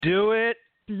Do it.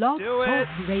 Blog Do Talk it.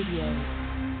 Radio.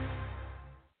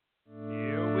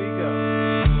 Here we go.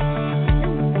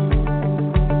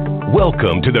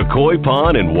 Welcome to the Koi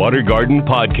Pond and Water Garden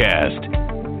Podcast,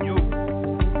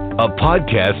 a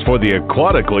podcast for the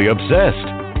aquatically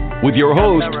obsessed, with your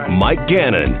host, Mike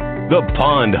Gannon, the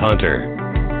Pond Hunter.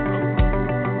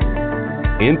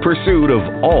 In pursuit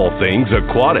of all things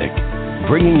aquatic,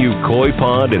 bringing you koi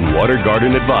pond and water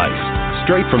garden advice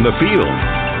straight from the field.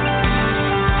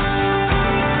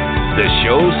 The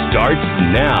show starts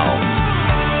now.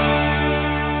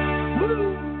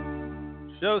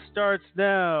 Show starts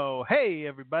now. Hey,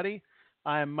 everybody.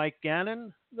 I'm Mike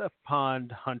Gannon, the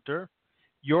Pond Hunter,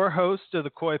 your host of the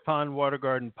Koi Pond Water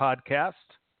Garden Podcast,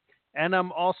 and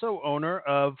I'm also owner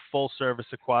of Full Service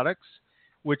Aquatics,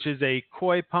 which is a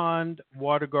koi pond,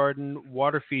 water garden,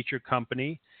 water feature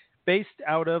company based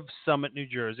out of Summit, New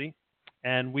Jersey.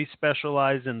 And we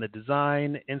specialize in the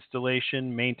design,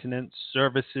 installation, maintenance,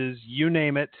 services, you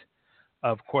name it,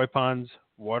 of koi ponds,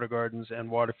 water gardens, and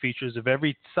water features of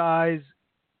every size,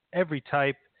 every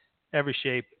type, every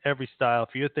shape, every style.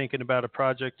 If you're thinking about a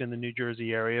project in the New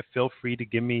Jersey area, feel free to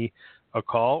give me a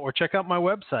call or check out my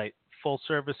website,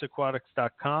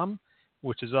 fullserviceaquatics.com,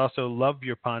 which is also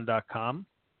loveyourpond.com.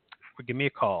 Or give me a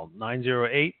call,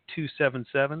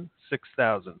 908-277-6000.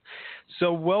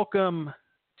 So welcome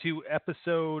to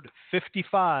episode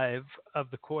 55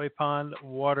 of the Koi Pond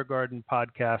Water Garden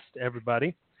Podcast,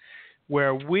 everybody,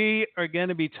 where we are going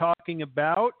to be talking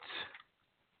about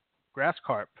grass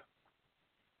carp.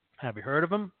 Have you heard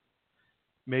of them?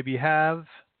 Maybe you have,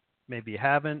 maybe you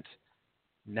haven't.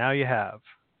 Now you have.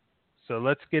 So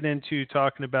let's get into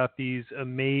talking about these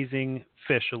amazing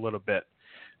fish a little bit.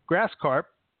 Grass carp,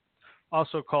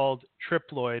 also called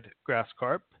triploid grass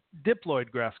carp, diploid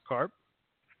grass carp,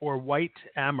 or white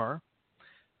amur.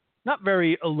 Not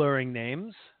very alluring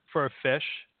names for a fish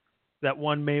that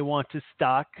one may want to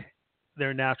stock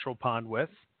their natural pond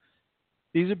with.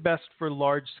 These are best for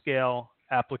large-scale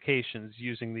applications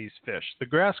using these fish. The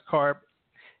grass carp,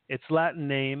 its Latin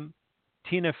name,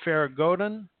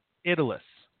 Tinopharagodon italus.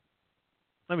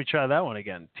 Let me try that one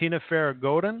again.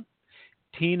 Tinopharagodon,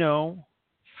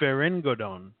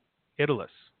 Tinopharagodon italus.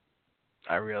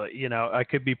 I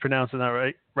could be pronouncing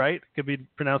that right? Could be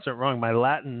pronouncing it wrong. My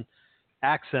Latin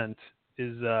accent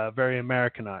is very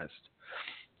Americanized.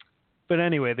 But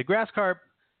anyway, the grass carp,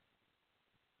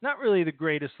 not really the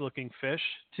greatest looking fish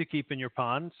to keep in your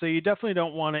pond. So you definitely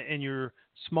don't want it in your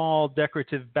small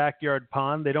decorative backyard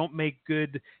pond. They don't make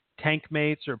good tank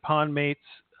mates or pond mates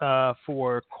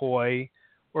for koi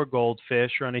or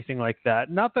goldfish or anything like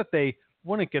that. Not that they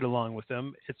wouldn't get along with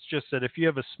them. It's just that if you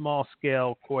have a small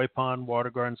scale koi pond, water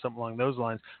garden, something along those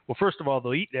lines, well, first of all,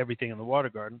 they'll eat everything in the water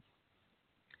garden,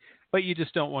 but you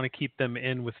just don't want to keep them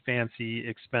in with fancy,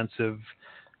 expensive,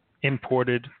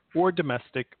 imported or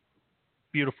domestic,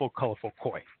 beautiful, colorful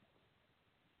koi.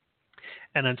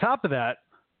 And on top of that,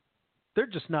 they're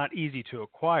just not easy to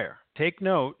acquire. Take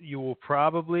note, you will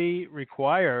probably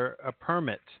require a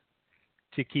permit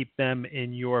to keep them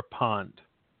in your pond.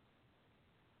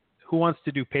 Who wants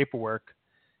to do paperwork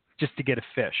just to get a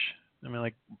fish? I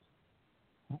mean,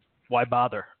 why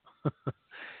bother?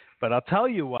 But I'll tell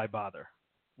you why bother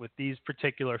with these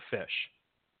particular fish.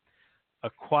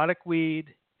 Aquatic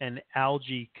weed and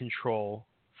algae control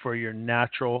for your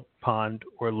natural pond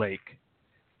or lake.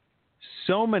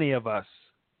 So many of us,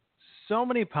 so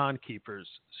many pond keepers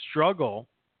struggle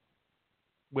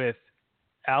with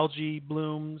algae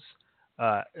blooms,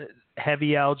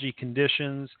 heavy algae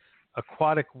conditions,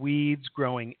 aquatic weeds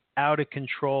growing out of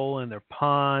control in their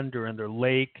pond or in their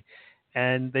lake,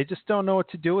 and they just don't know what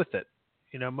to do with it.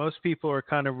 Most people are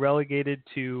kind of relegated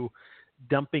to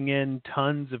dumping in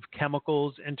tons of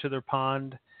chemicals into their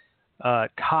pond,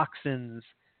 toxins.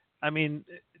 I mean,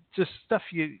 just stuff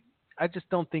I just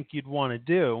don't think you'd want to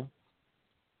do.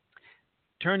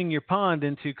 Turning your pond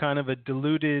into kind of a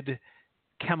diluted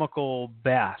chemical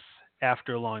bath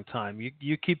after a long time.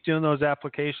 You keep doing those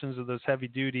applications of those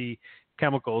heavy-duty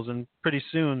chemicals, and pretty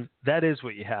soon that is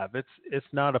what you have. It's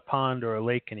not a pond or a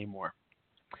lake anymore.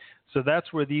 So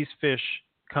that's where these fish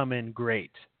come in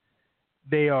great.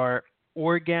 They are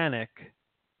organic,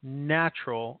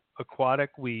 natural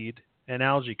aquatic weed and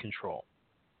algae control.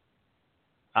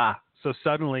 So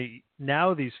suddenly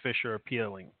now these fish are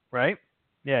appealing, right?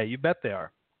 Yeah, you bet they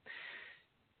are.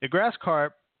 The grass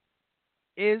carp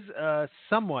is a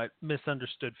somewhat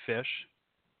misunderstood fish.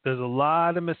 There's a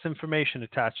lot of misinformation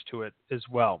attached to it as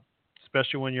well,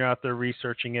 especially when you're out there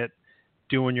researching it,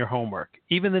 doing your homework.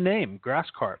 Even the name, grass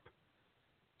carp.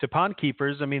 To pond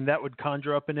keepers, I mean, that would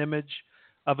conjure up an image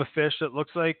of a fish that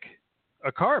looks like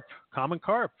a carp, common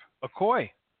carp, a koi.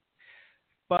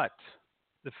 but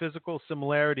the physical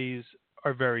similarities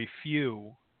are very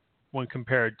few when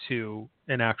compared to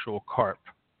an actual carp.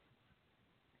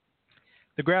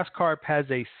 The grass carp has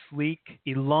a sleek,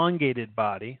 elongated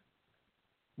body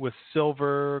with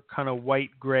silver, kind of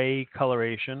white-gray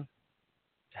coloration,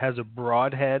 has a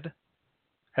broad head,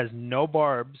 has no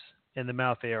barbs in the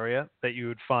mouth area that you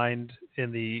would find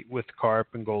with carp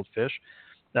and goldfish,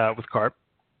 with carp.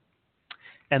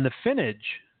 And the finnage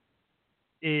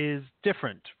is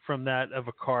different from that of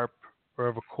a carp or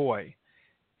of a koi.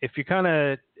 If you kind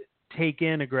of take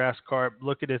in a grass carp,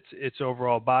 look at its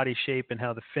overall body shape and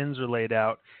how the fins are laid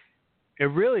out, it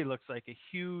really looks like a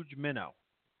huge minnow,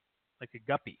 like a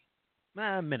guppy.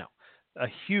 Minnow. A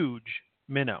huge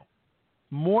minnow.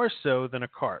 More so than a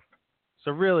carp.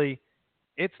 So really,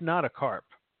 it's not a carp.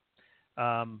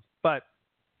 But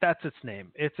that's its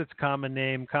name. It's its common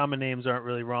name. Common names aren't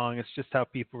really wrong. It's just how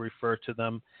people refer to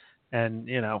them. And,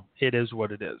 it is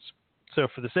what it is. So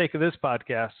for the sake of this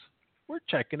podcast, we're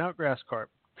checking out grass carp.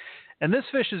 And this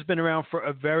fish has been around for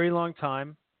a very long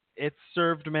time. It's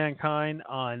served mankind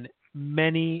on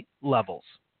many levels.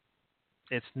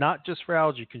 It's not just for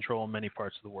algae control in many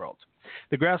parts of the world.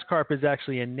 The grass carp is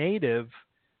actually a native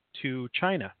to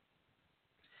China.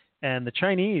 And the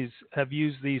Chinese have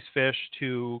used these fish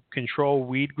to control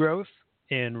weed growth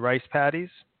in rice paddies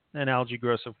and algae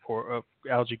growth, of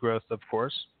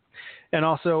course, and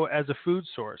also as a food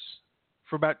source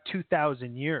for about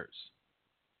 2,000 years.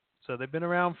 So they've been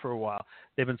around for a while.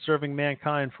 They've been serving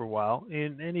mankind for a while,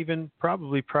 and even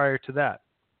probably prior to that.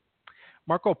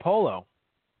 Marco Polo,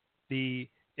 the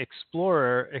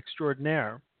explorer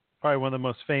extraordinaire, probably one of the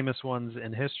most famous ones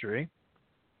in history.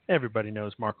 Everybody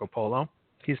knows Marco Polo.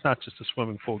 He's not just a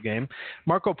swimming pool game.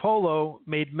 Marco Polo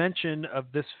made mention of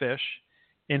this fish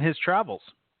in his travels.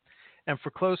 And for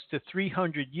close to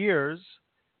 300 years,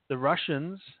 the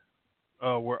Russians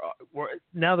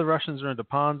now the Russians are into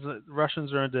ponds. The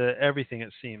Russians are into everything,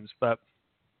 it seems. But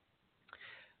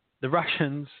the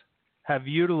Russians have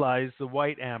utilized the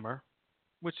white ammer,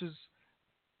 which is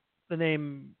the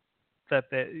name that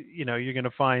you're going to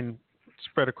find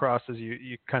spread across as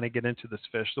you kind of get into this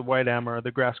fish, the white ammer or the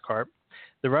grass carp.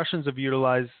 The Russians have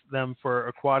utilized them for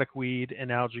aquatic weed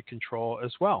and algae control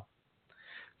as well.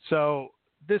 So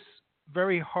this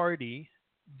very hardy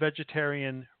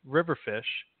vegetarian river fish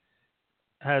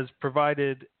has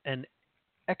provided an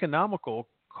economical,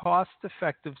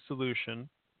 cost-effective solution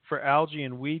for algae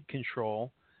and weed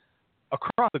control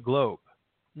across the globe,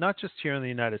 not just here in the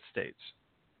United States.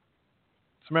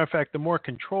 As a matter of fact, they're more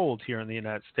controlled here in the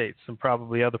United States than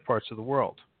probably other parts of the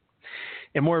world.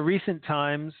 In more recent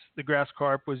times, the grass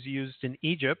carp was used in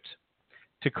Egypt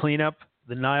to clean up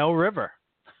the Nile River.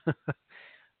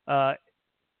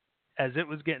 As it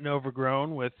was getting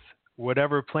overgrown with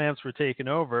whatever plants were taken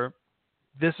over,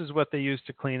 this is what they used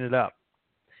to clean it up.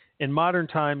 In modern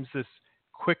times, this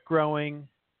quick-growing,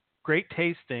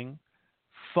 great-tasting,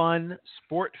 fun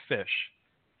sport fish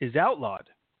is outlawed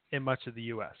in much of the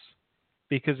U.S.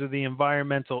 because of the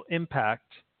environmental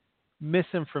impact,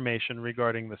 misinformation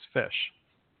regarding this fish.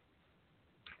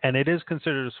 And it is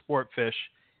considered a sport fish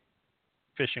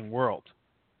fishing world.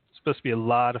 It's supposed to be a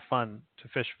lot of fun to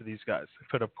fish for these guys. They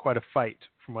put up quite a fight,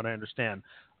 from what I understand.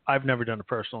 I've never done it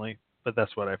personally, but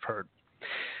that's what I've heard.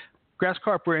 Grass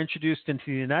carp were introduced into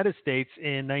the United States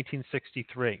in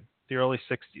 1963, the early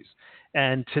 60s.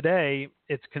 And today,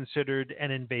 it's considered an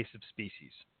invasive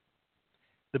species.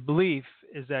 The belief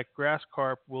is that grass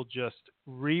carp will just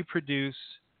reproduce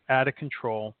out of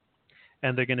control,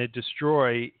 and they're going to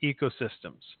destroy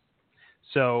ecosystems.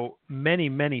 So many,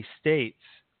 many states,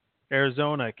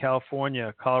 Arizona,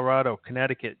 California, Colorado,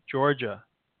 Connecticut, Georgia,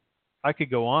 I could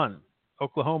go on,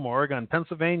 Oklahoma, Oregon,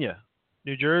 Pennsylvania,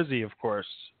 New Jersey, of course,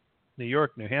 New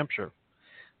York, New Hampshire,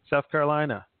 South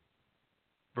Carolina,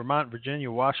 Vermont, Virginia,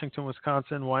 Washington,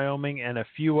 Wisconsin, Wyoming, and a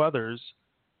few others,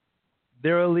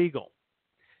 they're illegal.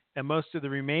 And most of the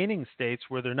remaining states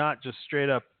where they're not just straight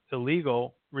up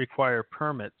illegal require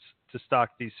permits to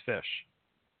stock these fish.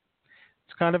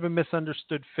 It's kind of a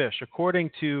misunderstood fish.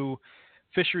 According to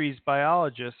fisheries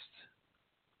biologists,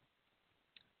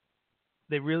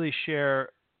 they really share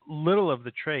little of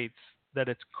the traits that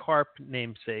its carp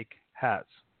namesake has.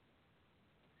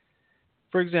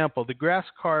 For example, the grass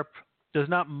carp does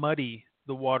not muddy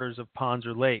the waters of ponds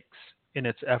or lakes in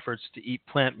its efforts to eat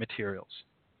plant materials,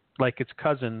 like its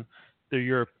cousin,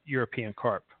 the European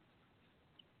carp.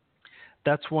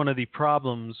 That's one of the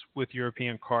problems with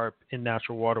European carp in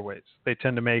natural waterways. They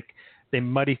tend to they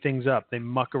muddy things up. They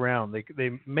muck around.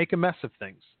 They make a mess of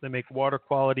things. They make water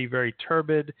quality very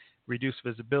turbid, reduce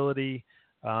visibility.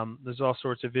 There's all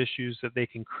sorts of issues that they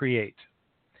can create.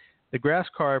 The grass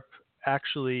carp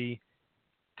actually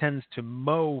tends to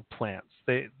mow plants.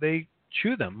 They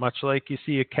chew them, much like you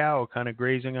see a cow kind of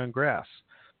grazing on grass.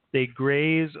 They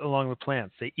graze along the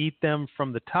plants. They eat them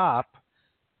from the top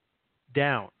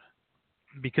down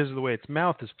because of the way its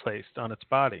mouth is placed on its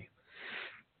body.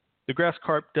 The grass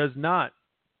carp does not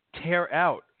tear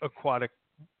out aquatic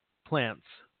plants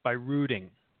by rooting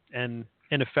and,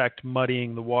 in effect,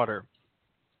 muddying the water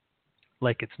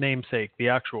like its namesake, the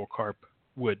actual carp,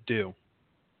 would do.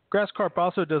 Grass carp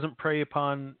also doesn't prey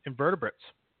upon invertebrates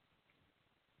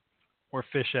or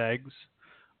fish eggs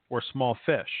or small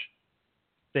fish.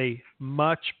 They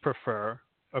much prefer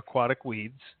aquatic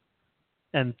weeds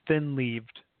and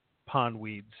thin-leaved pond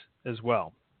weeds as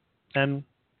well, and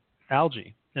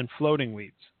algae and floating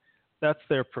weeds. That's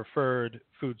their preferred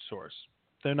food source.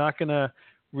 They're not going to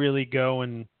really go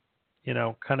and,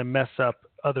 kind of mess up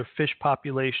other fish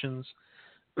populations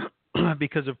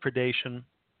because of predation.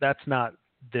 That's not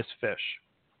this fish.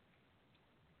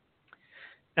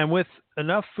 And with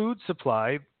enough food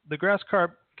supply, the grass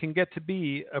carp can get to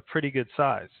be a pretty good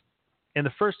size. In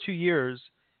the first 2 years,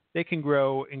 they can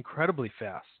grow incredibly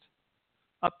fast,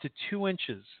 up to 2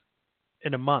 inches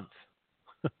in a month,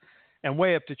 and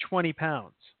weigh up to 20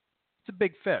 pounds. It's a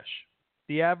big fish.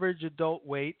 The average adult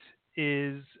weight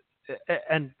is,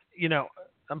 and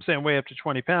I'm saying weigh up to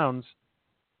 20 pounds.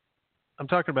 I'm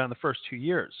talking about in the first 2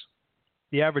 years.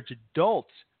 The average adult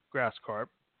grass carp,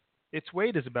 its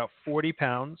weight is about 40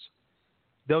 pounds.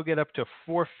 They'll get up to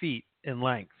 4 feet in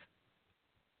length.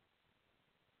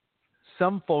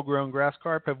 Some full-grown grass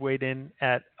carp have weighed in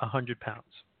at 100 pounds.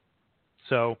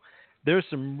 So there's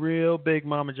some real big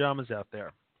mama jamas out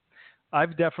there.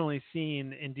 I've definitely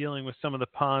seen, in dealing with some of the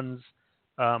ponds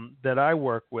that I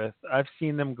work with, I've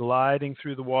seen them gliding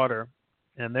through the water,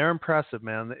 and they're impressive,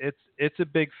 man. It's a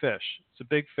big fish. It's a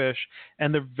big fish,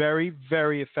 and they're very,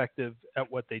 very effective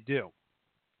at what they do,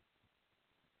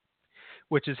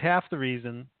 which is half the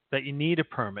reason that you need a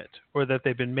permit or that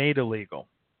they've been made illegal.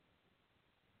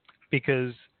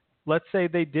 Because let's say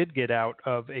they did get out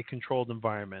of a controlled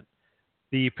environment,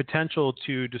 the potential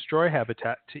to destroy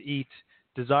habitat to eat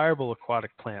desirable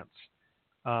aquatic plants,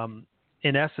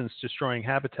 in essence destroying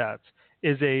habitats,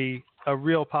 is a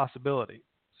real possibility.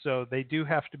 So they do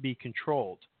have to be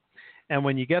controlled. And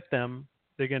when you get them,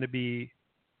 they're going to be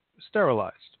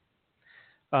sterilized.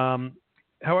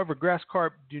 However, grass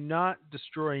carp do not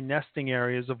destroy nesting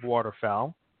areas of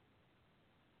waterfowl,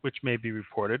 which may be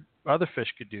reported. Other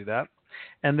fish could do that.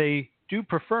 And they do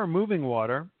prefer moving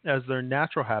water as their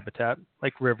natural habitat,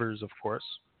 like rivers, of course.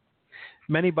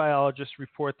 Many biologists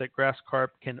report that grass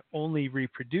carp can only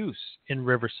reproduce in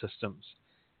river systems,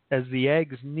 as the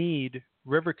eggs need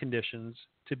river conditions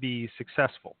to be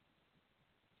successful.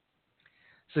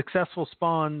 Successful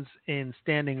spawns in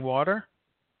standing water,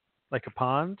 like a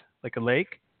pond, like a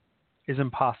lake, is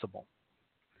impossible.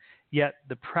 Yet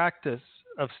the practice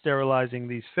of sterilizing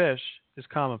these fish is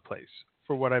commonplace,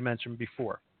 for what I mentioned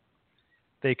before.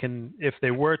 They can, if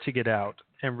they were to get out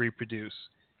and reproduce,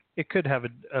 it could have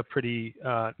a pretty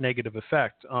negative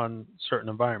effect on certain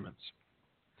environments.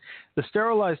 The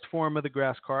sterilized form of the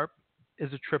grass carp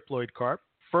is a triploid carp.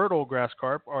 Fertile grass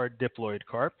carp are a diploid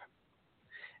carp.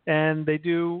 And they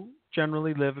do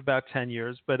generally live about 10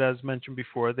 years, but as mentioned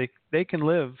before, they can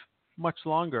live much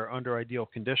longer under ideal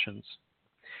conditions.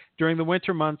 During the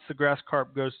winter months, the grass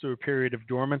carp goes through a period of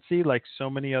dormancy like so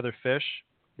many other fish.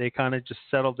 They kind of just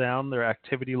settle down. Their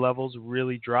activity levels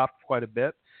really drop quite a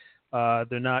bit.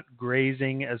 They're not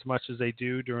grazing as much as they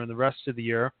do during the rest of the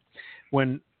year.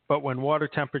 But when water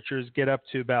temperatures get up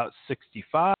to about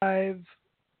 65,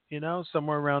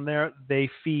 somewhere around there, they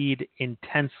feed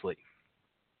intensely.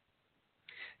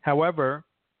 However,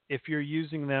 if you're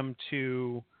using them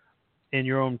in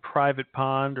your own private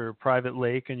pond or private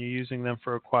lake and you're using them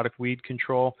for aquatic weed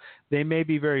control, they may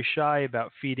be very shy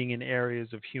about feeding in areas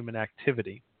of human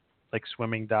activity, like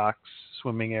swimming docks,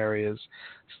 swimming areas,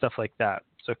 stuff like that.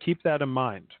 So keep that in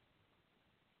mind.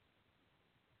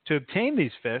 To obtain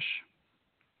these fish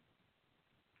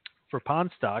for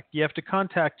pond stock, you have to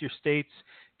contact your state's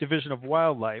Division of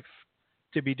Wildlife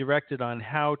to be directed on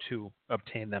how to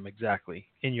obtain them exactly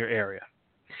in your area.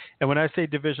 And when I say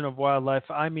Division of Wildlife,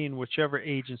 I mean whichever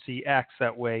agency acts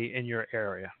that way in your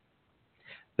area.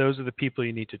 Those are the people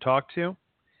you need to talk to.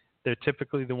 They're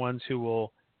typically the ones who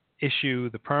will issue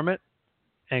the permit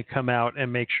and come out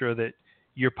and make sure that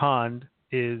your pond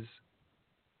is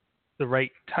the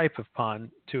right type of pond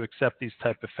to accept these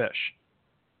type of fish.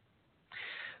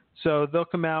 So they'll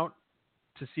come out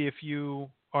to see if you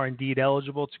are indeed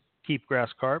eligible to keep grass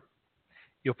carp.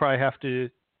 You'll probably have to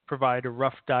provide a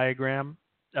rough diagram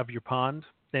of your pond.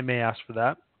 They may ask for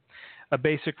that. A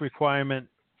basic requirement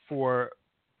for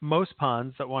most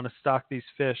ponds that want to stock these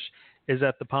fish is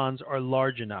that the ponds are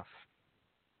large enough.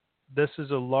 This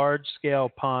is a large-scale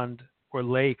pond or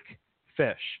lake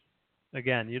fish.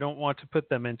 Again, you don't want to put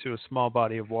them into a small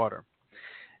body of water.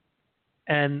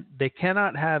 And they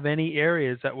cannot have any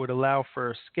areas that would allow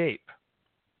for escape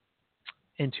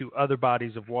into other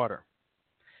bodies of water.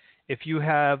 If you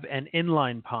have an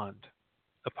inline pond,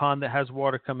 a pond that has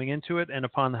water coming into it and a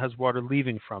pond that has water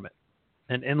leaving from it,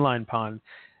 an inline pond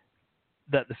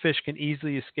that the fish can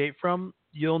easily escape from,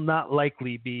 you'll not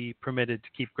likely be permitted to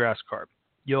keep grass carp.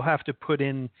 You'll have to put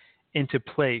into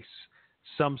place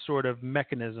some sort of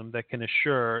mechanism that can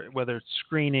assure, whether it's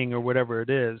screening or whatever it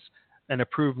is, an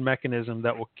approved mechanism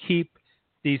that will keep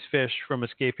these fish from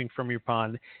escaping from your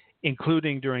pond,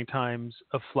 including during times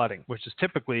of flooding, which is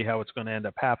typically how it's going to end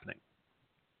up happening.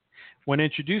 When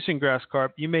introducing grass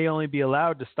carp, you may only be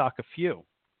allowed to stock a few.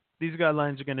 These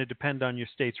guidelines are going to depend on your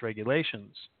state's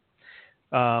regulations,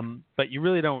 but you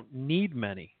really don't need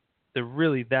many. They're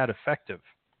really that effective.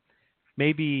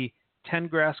 Maybe 10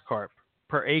 grass carp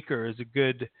per acre is a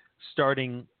good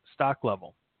starting stock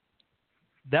level.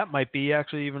 That might be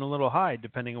actually even a little high,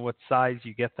 depending on what size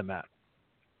you get them at.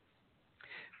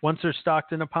 Once they're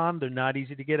stocked in a pond, they're not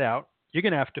easy to get out. You're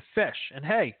going to have to fish. And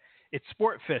hey, it's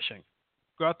sport fishing.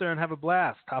 Go out there and have a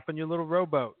blast. Hop on your little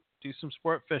rowboat. Do some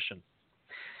sport fishing.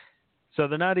 So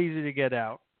they're not easy to get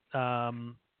out.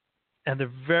 And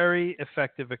they're very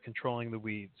effective at controlling the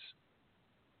weeds.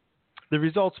 The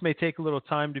results may take a little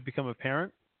time to become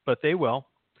apparent, but they will.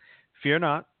 Fear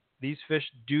not. These fish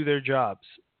do their jobs,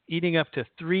 eating up to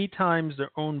 3 times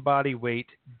their own body weight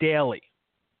daily.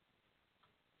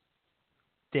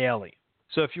 Daily.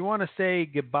 So if you want to say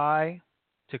goodbye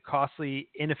to costly,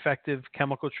 ineffective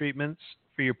chemical treatments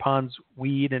for your pond's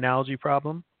weed and algae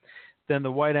problem, then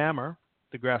the white hammer,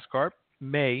 the grass carp,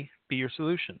 may be your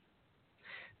solution.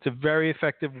 It's a very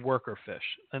effective worker fish,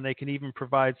 and they can even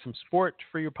provide some sport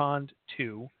for your pond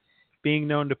too, being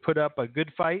known to put up a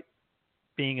good fight,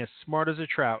 being as smart as a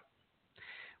trout.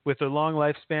 With their long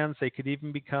lifespans, they could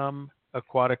even become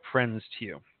aquatic friends to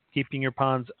you, keeping your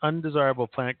pond's undesirable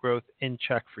plant growth in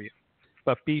check for you.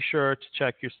 But be sure to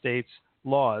check your state's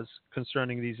laws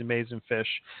concerning these amazing fish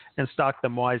and stock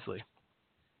them wisely.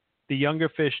 The younger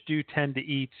fish do tend to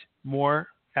eat more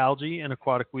algae and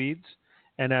aquatic weeds,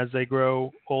 and as they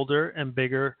grow older and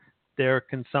bigger, their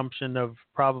consumption of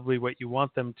probably what you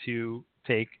want them to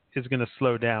take is going to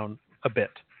slow down a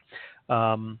bit.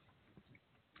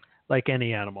 Like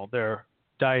any animal, their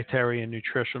dietary and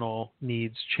nutritional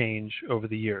needs change over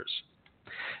the years.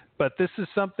 But this is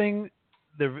something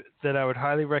that I would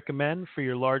highly recommend for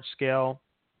your large-scale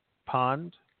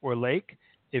pond or lake.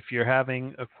 If you're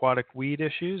having aquatic weed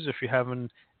issues, if you're having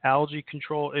algae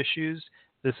control issues,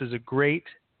 this is a great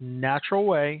natural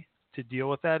way to deal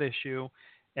with that issue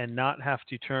and not have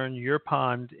to turn your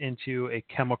pond into a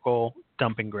chemical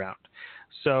dumping ground.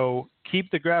 So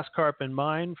keep the grass carp in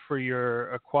mind for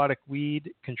your aquatic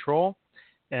weed control,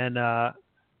 and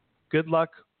good luck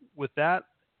with that.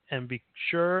 And be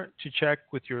sure to check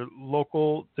with your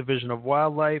local Division of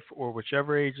Wildlife or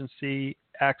whichever agency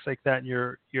acts like that in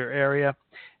your area,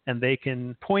 and they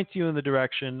can point you in the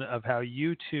direction of how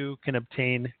you too can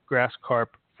obtain grass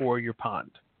carp for your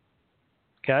pond.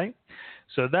 Okay?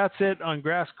 So that's it on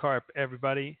grass carp,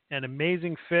 everybody. An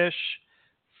amazing fish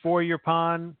for your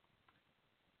pond,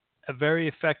 a very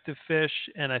effective fish,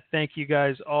 and I thank you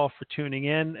guys all for tuning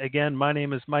in. Again, my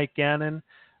name is Mike Gannon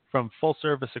from Full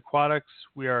Service Aquatics.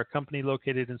 We are a company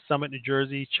located in Summit, New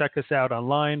Jersey. Check us out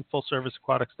online,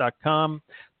 fullserviceaquatics.com,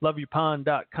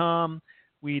 loveyourpond.com.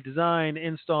 We design,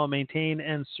 install, maintain,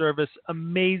 and service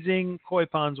amazing koi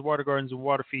ponds, water gardens, and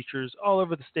water features all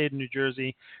over the state of New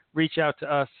Jersey. Reach out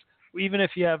to us. Even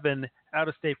if you have an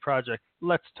out-of-state project,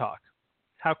 let's talk.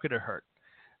 How could it hurt?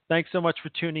 Thanks so much for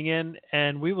tuning in,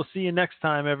 and we will see you next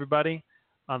time, everybody,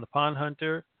 on the Pond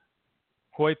Hunter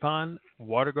Koi Pond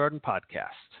Water Garden Podcast.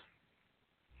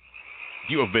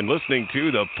 You have been listening to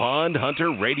the Pond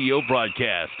Hunter radio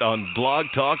broadcast on Blog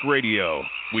Talk Radio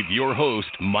with your host,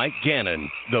 Mike Gannon,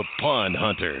 the Pond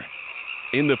Hunter.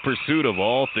 In the pursuit of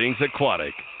all things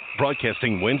aquatic,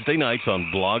 broadcasting Wednesday nights on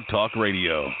Blog Talk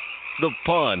Radio. The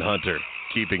Pond Hunter,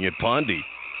 keeping it pondy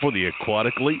for the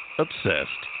aquatically obsessed.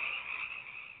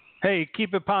 Hey,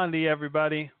 keep it pondy,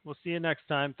 everybody. We'll see you next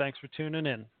time. Thanks for tuning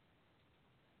in.